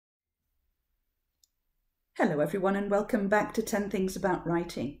Hello everyone and welcome back to 10 Things About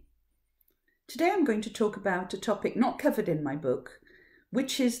Writing. Today I'm going to talk about a topic not covered in my book,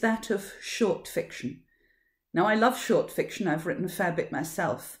 which is that of short fiction. Now I love short fiction, I've written a fair bit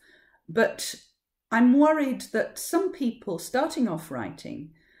myself, but I'm worried that some people starting off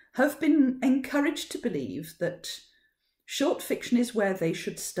writing have been encouraged to believe that short fiction is where they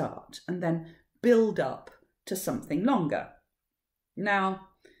should start and then build up to something longer. Now,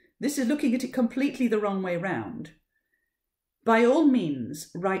 this is looking at it completely the wrong way round. By all means,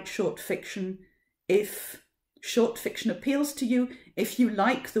 write short fiction if short fiction appeals to you, if you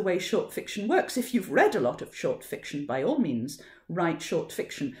like the way short fiction works, if you've read a lot of short fiction, by all means, write short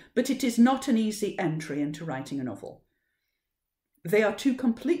fiction. But it is not an easy entry into writing a novel. They are two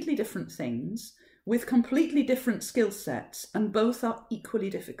completely different things with completely different skill sets, and both are equally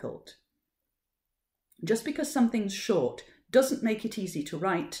difficult. Just because something's short doesn't make it easy to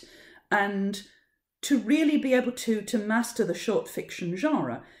write, and to really be able to master the short fiction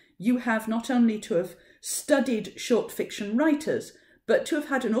genre, you have not only to have studied short fiction writers, but to have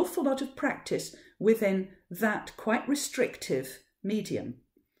had an awful lot of practice within that quite restrictive medium.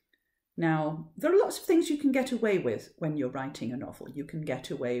 Now, there are lots of things you can get away with when you're writing a novel. You can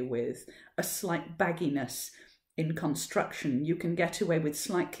get away with a slight bagginess in construction. You can get away with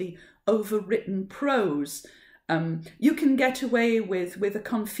slightly overwritten prose. You can get away with a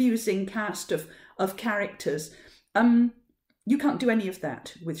confusing cast of characters. You can't do any of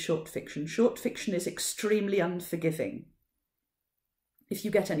that with short fiction. Short fiction is extremely unforgiving. If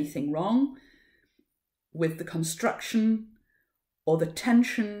you get anything wrong with the construction or the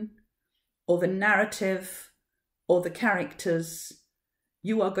tension or the narrative or the characters,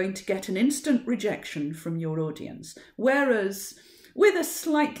 you are going to get an instant rejection from your audience. Whereas with a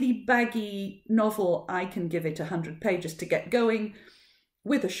slightly baggy novel, I can give it 100 pages to get going.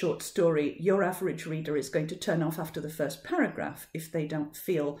 With a short story, your average reader is going to turn off after the first paragraph if they don't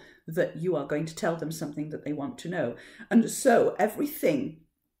feel that you are going to tell them something that they want to know. And so everything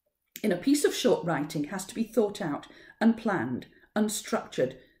in a piece of short writing has to be thought out and planned and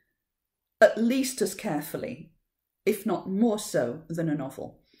structured at least as carefully, if not more so, than a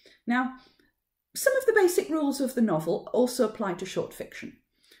novel. Now, some of the basic rules of the novel also apply to short fiction,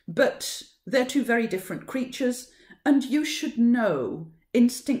 but they're two very different creatures, and you should know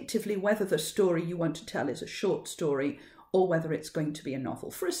instinctively whether the story you want to tell is a short story or whether it's going to be a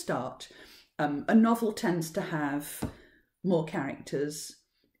novel. For a start, a novel tends to have more characters,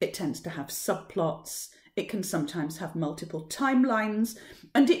 it tends to have subplots, it can sometimes have multiple timelines,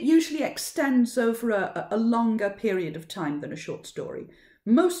 and it usually extends over a longer period of time than a short story.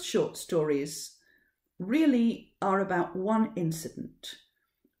 Most short stories really are about one incident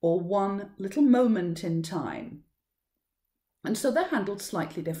or one little moment in time. And so they're handled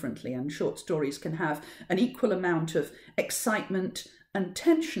slightly differently, and short stories can have an equal amount of excitement and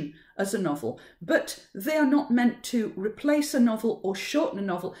tension as a novel, but they are not meant to replace a novel or shorten a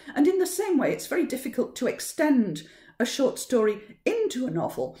novel. And in the same way, it's very difficult to extend a short story into a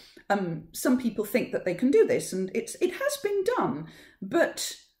novel. Some people think that they can do this, and it has been done,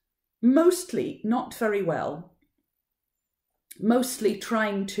 but mostly not very well. Mostly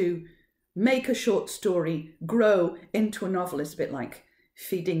trying to make a short story grow into a novel is a bit like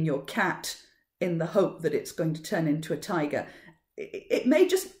feeding your cat in the hope that it's going to turn into a tiger. It may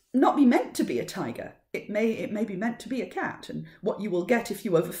just not be meant to be a tiger. It may be meant to be a cat, and what you will get if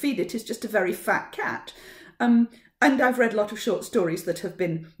you overfeed it is just a very fat cat. And I've read a lot of short stories that have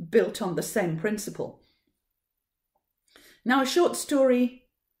been built on the same principle. Now, a short story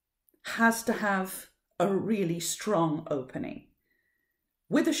has to have a really strong opening.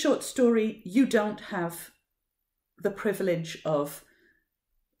 With a short story, you don't have the privilege of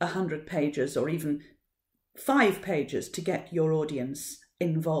 100 pages or even 5 pages to get your audience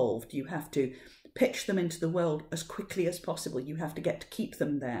involved. You have to pitch them into the world as quickly as possible. You have to get to keep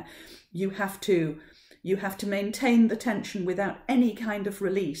them there. You have to maintain the tension without any kind of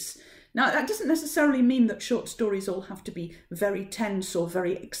release. Now, that doesn't necessarily mean that short stories all have to be very tense or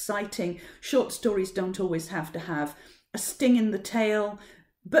very exciting. Short stories don't always have to have a sting in the tail,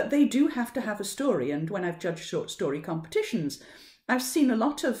 but they do have to have a story. And when I've judged short story competitions, I've seen a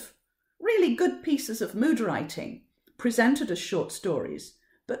lot of really good pieces of mood writing presented as short stories,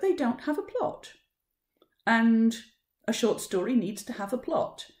 but they don't have a plot. And a short story needs to have a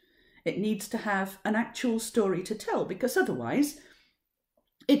plot. It needs to have an actual story to tell, because otherwise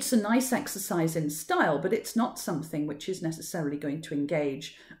it's a nice exercise in style, but it's not something which is necessarily going to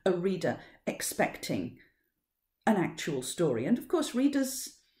engage a reader expecting an actual story. And of course,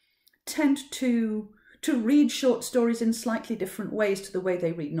 readers tend to read short stories in slightly different ways to the way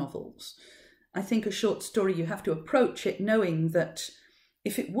they read novels. I think a short story, you have to approach it knowing that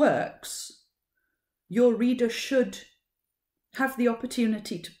if it works, your reader should have the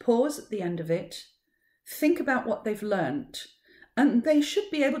opportunity to pause at the end of it, think about what they've learnt, and they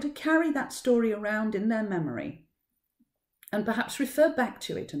should be able to carry that story around in their memory and perhaps refer back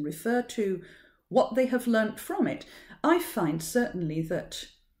to it and refer to what they have learnt from it. I find certainly that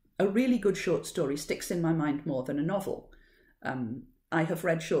a really good short story sticks in my mind more than a novel. I have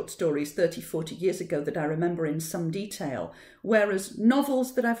read short stories 30, 40 years ago that I remember in some detail, whereas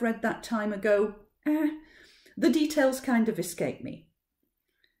novels that I've read that time ago, the details kind of escape me.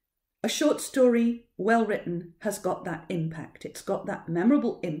 A short story, well written, has got that impact. It's got that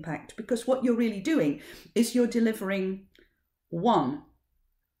memorable impact because what you're really doing is you're delivering one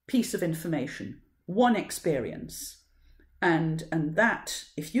piece of information, one experience. And that,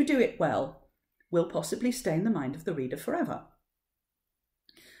 if you do it well, will possibly stay in the mind of the reader forever.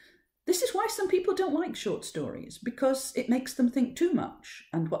 This is why some people don't like short stories, because it makes them think too much.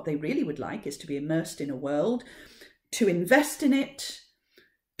 And what they really would like is to be immersed in a world, to invest in it,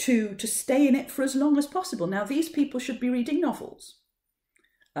 to stay in it for as long as possible. Now, these people should be reading novels.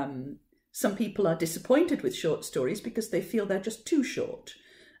 Some people are disappointed with short stories because they feel they're just too short.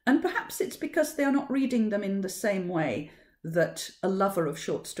 And perhaps it's because they are not reading them in the same way that a lover of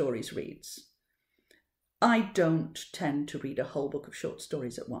short stories reads. I don't tend to read a whole book of short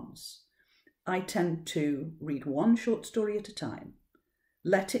stories at once. I tend to read one short story at a time,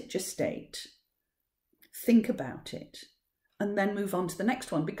 let it gestate, think about it, and then move on to the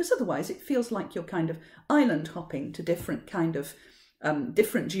next one, because otherwise it feels like you're kind of island hopping to different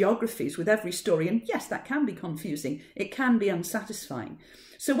geographies with every story. And yes, that can be confusing. It can be unsatisfying.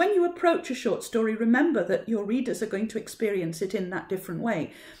 So when you approach a short story, remember that your readers are going to experience it in that different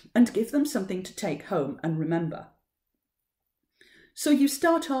way, and give them something to take home and remember. So you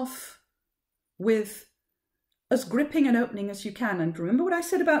start off with as gripping an opening as you can. And remember what I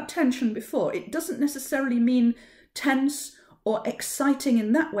said about tension before. It doesn't necessarily mean tense or exciting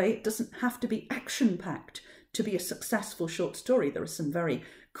in that way. It doesn't have to be action-packed to be a successful short story. There are some very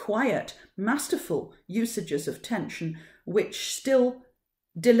quiet, masterful usages of tension which still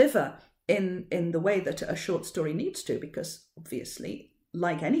deliver in the way that a short story needs to, because obviously,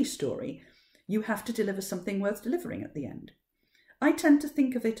 like any story, you have to deliver something worth delivering at the end. I tend to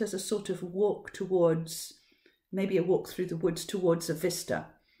think of it as a sort of walk towards, maybe a walk through the woods towards a vista.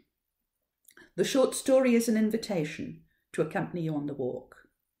 The short story is an invitation to accompany you on the walk.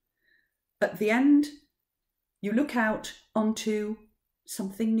 At the end, you look out onto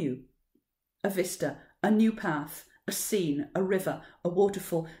something new, a vista, a new path, a scene, a river, a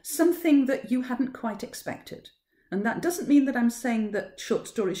waterfall, something that you hadn't quite expected. And that doesn't mean that I'm saying that short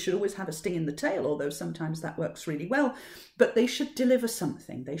stories should always have a sting in the tail, although sometimes that works really well, but they should deliver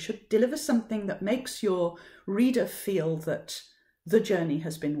something. They should deliver something that makes your reader feel that the journey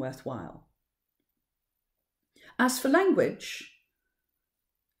has been worthwhile. As for language,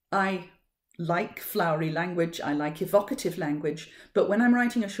 I like flowery language, I like evocative language, but when I'm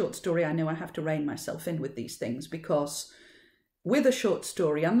writing a short story, I know I have to rein myself in with these things, because with a short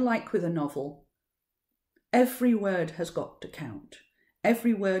story, unlike with a novel, every word has got to count.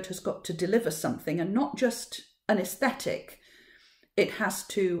 Every word has got to deliver something, and not just an aesthetic. It has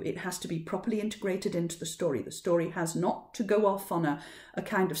to be properly integrated into the story. The story has not to go off on a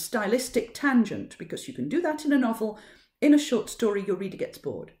kind of stylistic tangent, because you can do that in a novel. In a short story, your reader gets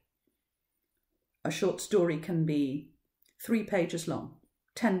bored. A short story can be 3 pages long,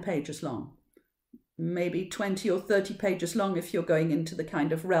 10 pages long, maybe 20 or 30 pages long if you're going into the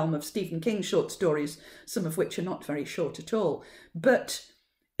kind of realm of Stephen King short stories, some of which are not very short at all. But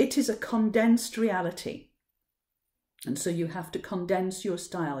it is a condensed reality. And so you have to condense your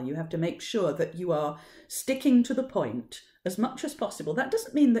style. You have to make sure that you are sticking to the point as much as possible. That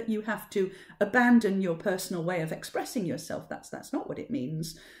doesn't mean that you have to abandon your personal way of expressing yourself. That's not what it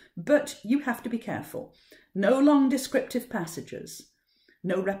means. But you have to be careful. No long descriptive passages.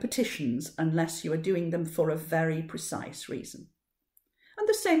 No repetitions unless you are doing them for a very precise reason. And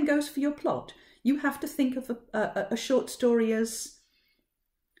the same goes for your plot. You have to think of a short story as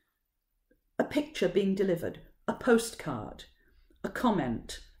a picture being delivered, a postcard, a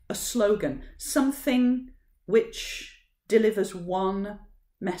comment, a slogan, something which delivers one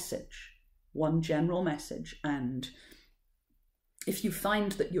message, one general message. And if you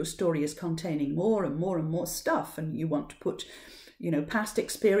find that your story is containing more and more and more stuff, and you want to put, past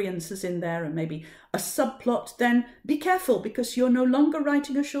experiences in there and maybe a subplot, then be careful, because you're no longer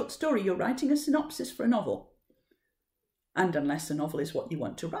writing a short story, you're writing a synopsis for a novel. And unless a novel is what you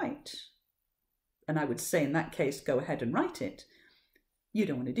want to write, and I would say in that case, go ahead and write it, you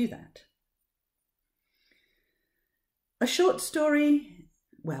don't want to do that. A short story,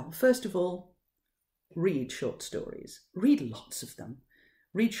 well, first of all, read short stories. Read lots of them.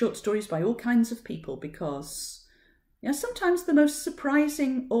 Read short stories by all kinds of people, because sometimes the most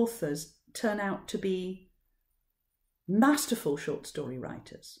surprising authors turn out to be masterful short story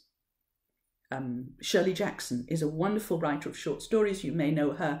writers. Shirley Jackson is a wonderful writer of short stories. You may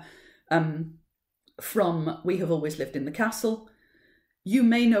know her from We Have Always Lived in the Castle. You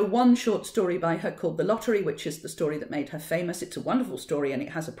may know one short story by her called The Lottery, which is the story that made her famous. It's a wonderful story and it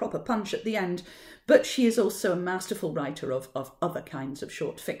has a proper punch at the end, but she is also a masterful writer of other kinds of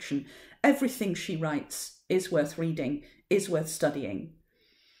short fiction. Everything she writes is worth reading, is worth studying.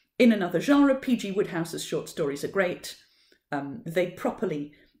 In another genre, P.G. Woodhouse's short stories are great. They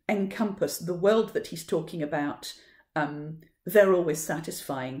properly encompass the world that he's talking about. They're always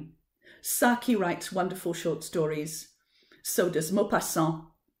satisfying. Saki writes wonderful short stories. So does Maupassant.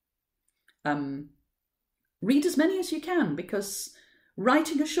 Read as many as you can, because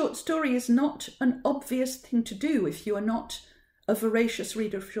writing a short story is not an obvious thing to do if you are not a voracious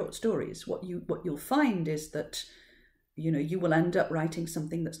reader of short stories. What you'll find is that you will end up writing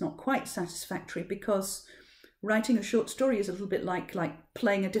something that's not quite satisfactory, because writing a short story is a little bit like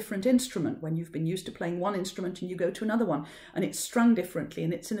playing a different instrument. When you've been used to playing one instrument and you go to another one and it's strung differently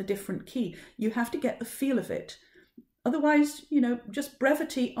and it's in a different key, you have to get the feel of it. Otherwise, just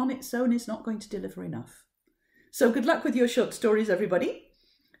brevity on its own is not going to deliver enough. So good luck with your short stories, everybody.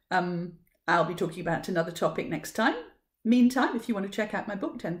 I'll be talking about another topic next time. Meantime, if you want to check out my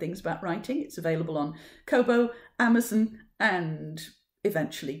book, 10 Things About Writing, it's available on Kobo, Amazon, and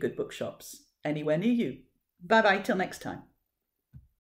eventually good bookshops anywhere near you. Bye-bye till next time.